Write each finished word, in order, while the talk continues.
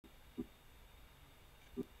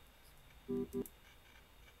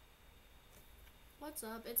What's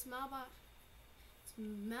up? It's Malbot. It's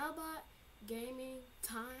Malbot Gaming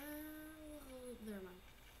time. There, man.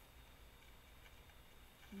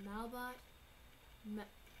 Malbot.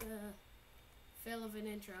 Fail of an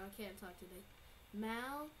intro. I can't talk today.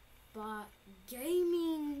 Malbot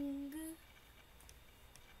Gaming.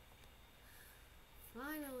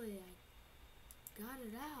 Finally, I got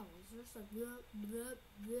it out. It's just like blip, blip,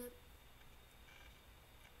 blip.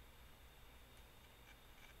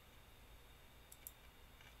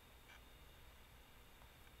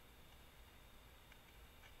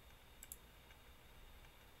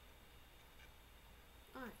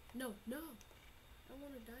 Alright, no. I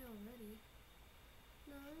want to die already.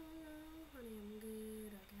 No, honey, I'm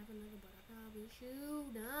good. I can have another, but I probably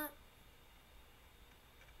should not.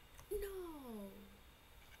 No.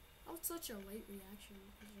 That was such a late reaction.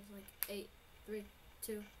 It was like 8, 3,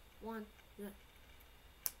 2, 1. Yeah.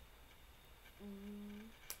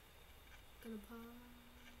 Gonna pop.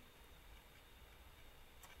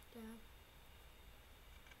 Dab.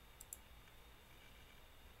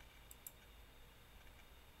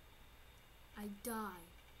 I died.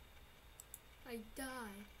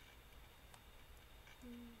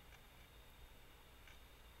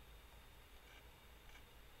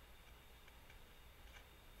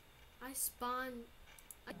 I spawned.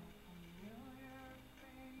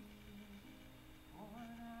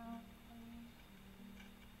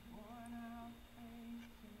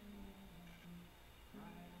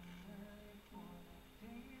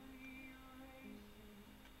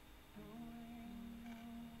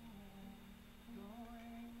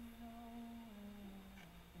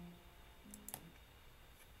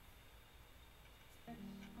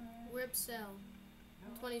 Rip Cell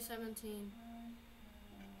 2017.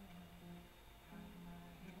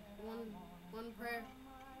 One prayer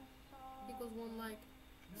equals one like.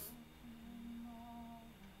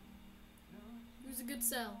 It was a good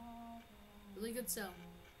cell. Really good cell.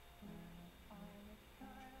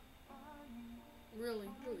 Really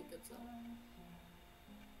good cell.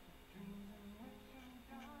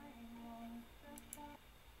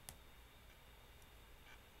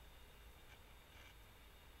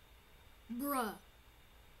 Bruh.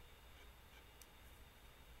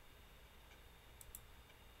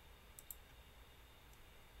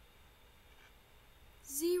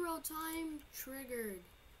 Zero time triggered.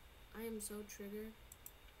 I am so triggered.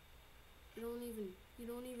 You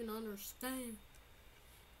don't even understand.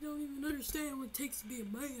 You don't even understand what it takes to be a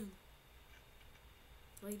man.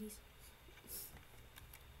 Ladies.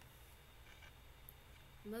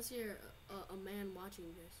 Unless you're a man watching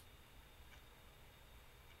this.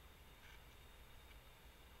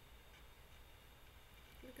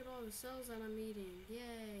 Look at all the cells that I'm eating.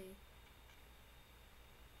 Yay.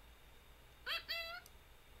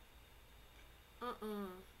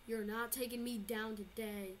 You're not taking me down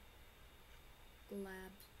today.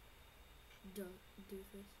 Labs.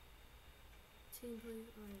 Doofus. Team, please.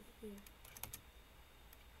 Alright, here.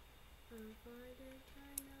 I find it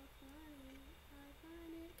kind of funny. I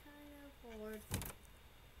find it kind of hard.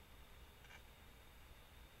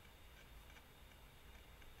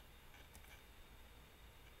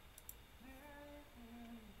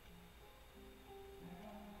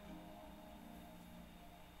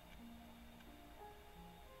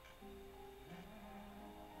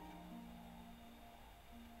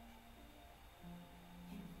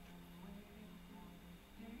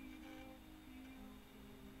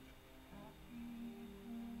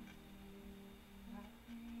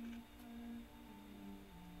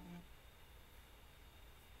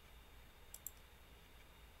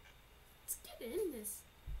 Let's get in this.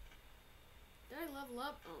 Did I level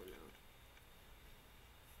up? Oh no.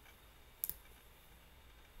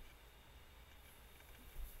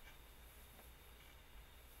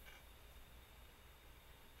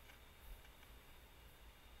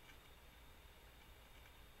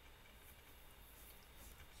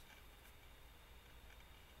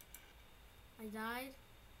 I died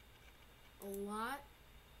a lot.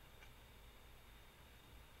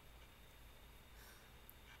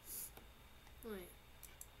 Wait.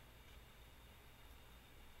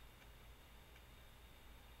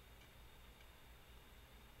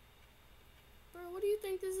 Bro, what do you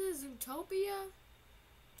think this is? Zootopia?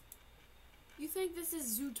 You think this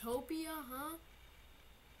is Zootopia, huh?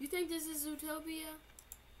 You think this is Zootopia?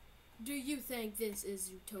 Do you think this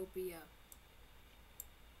is Zootopia?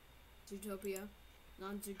 Zootopia?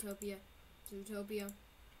 Non-Zootopia? Zootopia?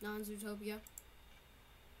 Non-Zootopia?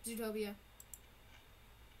 Zootopia?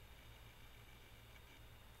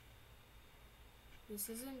 This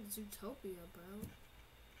isn't Zootopia, bro.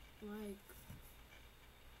 Like...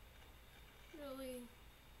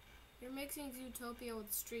 You're mixing Zootopia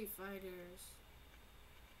with Street Fighters.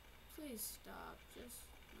 Please stop. Just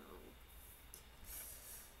no.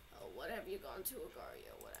 Oh, what have you gone to,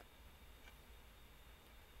 Agario? Whatever.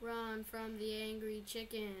 Run from the angry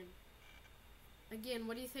chicken. Again,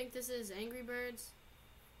 what do you think this is? Angry Birds?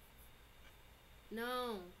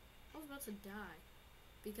 No. I was about to die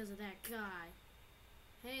because of that guy.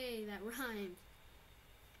 Hey, that rhymed.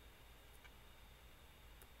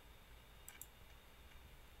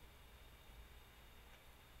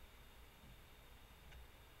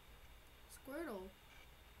 Squirtle.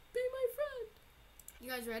 Be my friend. You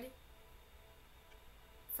guys ready?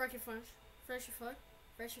 Fresh your fun. Fresh your fun.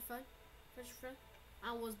 Fresh your fun. Fresh your fun.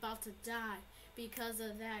 I was about to die because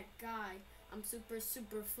of that guy. I'm super,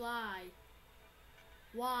 super fly.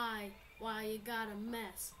 Why? Why you got a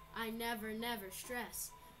mess? I never, never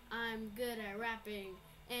stress. I'm good at rapping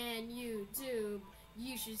and YouTube.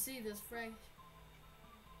 You should see this fresh.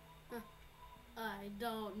 I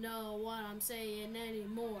don't know what I'm saying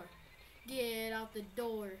anymore. Get out the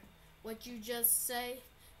door. What you just say,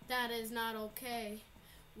 that is not okay.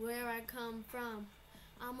 Where I come from,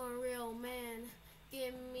 I'm a real man.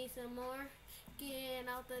 Give me some more. Get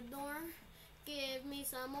out the door. Give me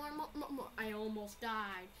some more, more. I almost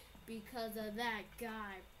died because of that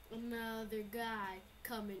guy. Another guy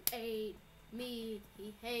come and aid me.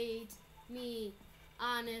 He hates me.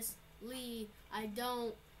 Honestly, I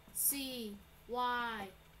don't see why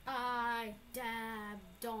I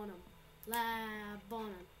dabbed on him. Lab on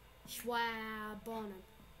him. Schwab on him.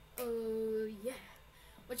 Oh yeah.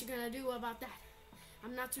 What you gonna do about that?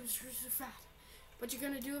 I'm not too fat. What you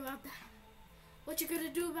gonna do about that? What you gonna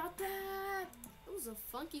do about that? It was a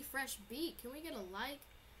funky fresh beat. Can we get a like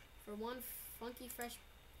for one funky fresh?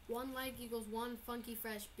 One like equals one funky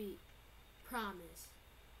fresh beat. Promise.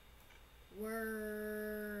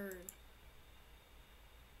 Word.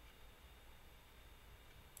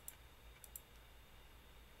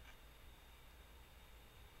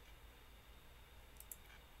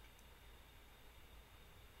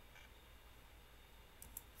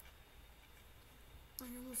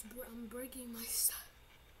 I'm breaking my stuff.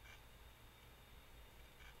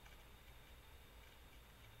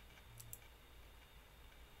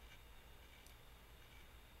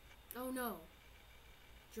 Oh no.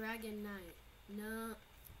 Dragon Knight. No.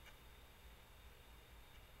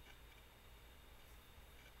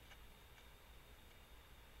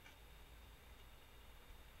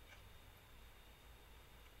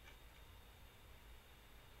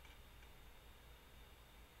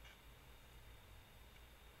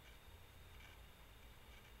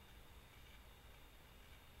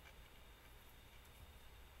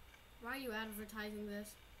 Why are you advertising this?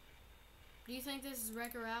 Do you think this is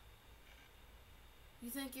Wreck-It Ralph? You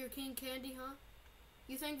think you're King Candy, huh?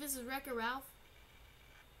 You think this is Wreck-It Ralph?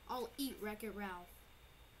 I'll eat Wreck-It Ralph.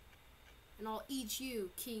 And I'll eat you,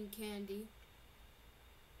 King Candy.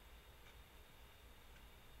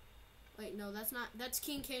 Wait, no, that's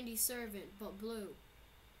King Candy's servant, but blue.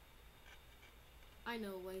 I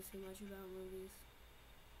know way too much about movies.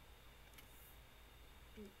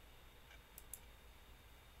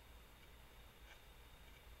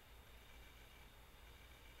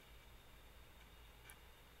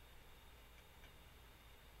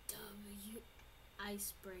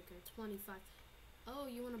 Icebreaker 25. Oh,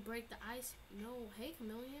 you want to break the ice? No. Hey,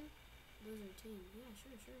 Chameleon. Lizard team. Yeah,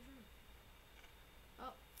 sure.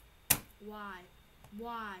 Oh. Why?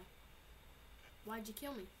 Why? Why'd you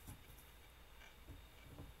kill me?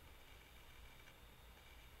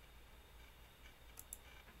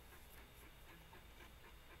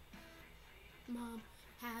 Mom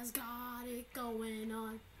has got it going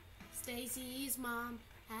on. Stacy's mom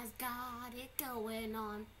has got it going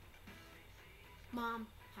on. Mom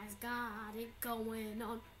has got it going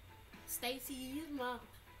on. Stacy's mom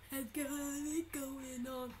has got it going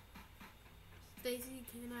on. Stacy,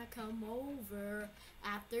 can I come over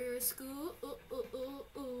after school?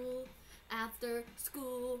 After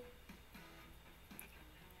school.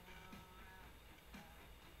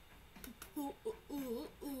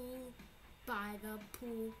 By the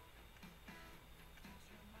pool.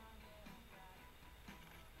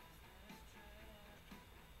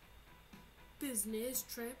 Business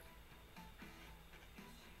trip.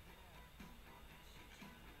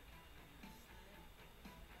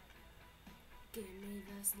 Give me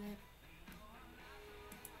the slip.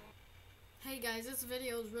 Hey guys, this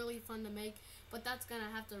video is really fun to make, but that's gonna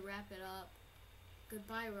have to wrap it up.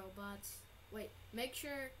 Goodbye, robots. Wait, make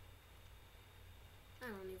sure. I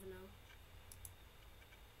don't even know.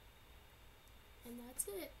 And that's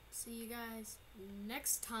it. See you guys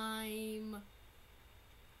next time.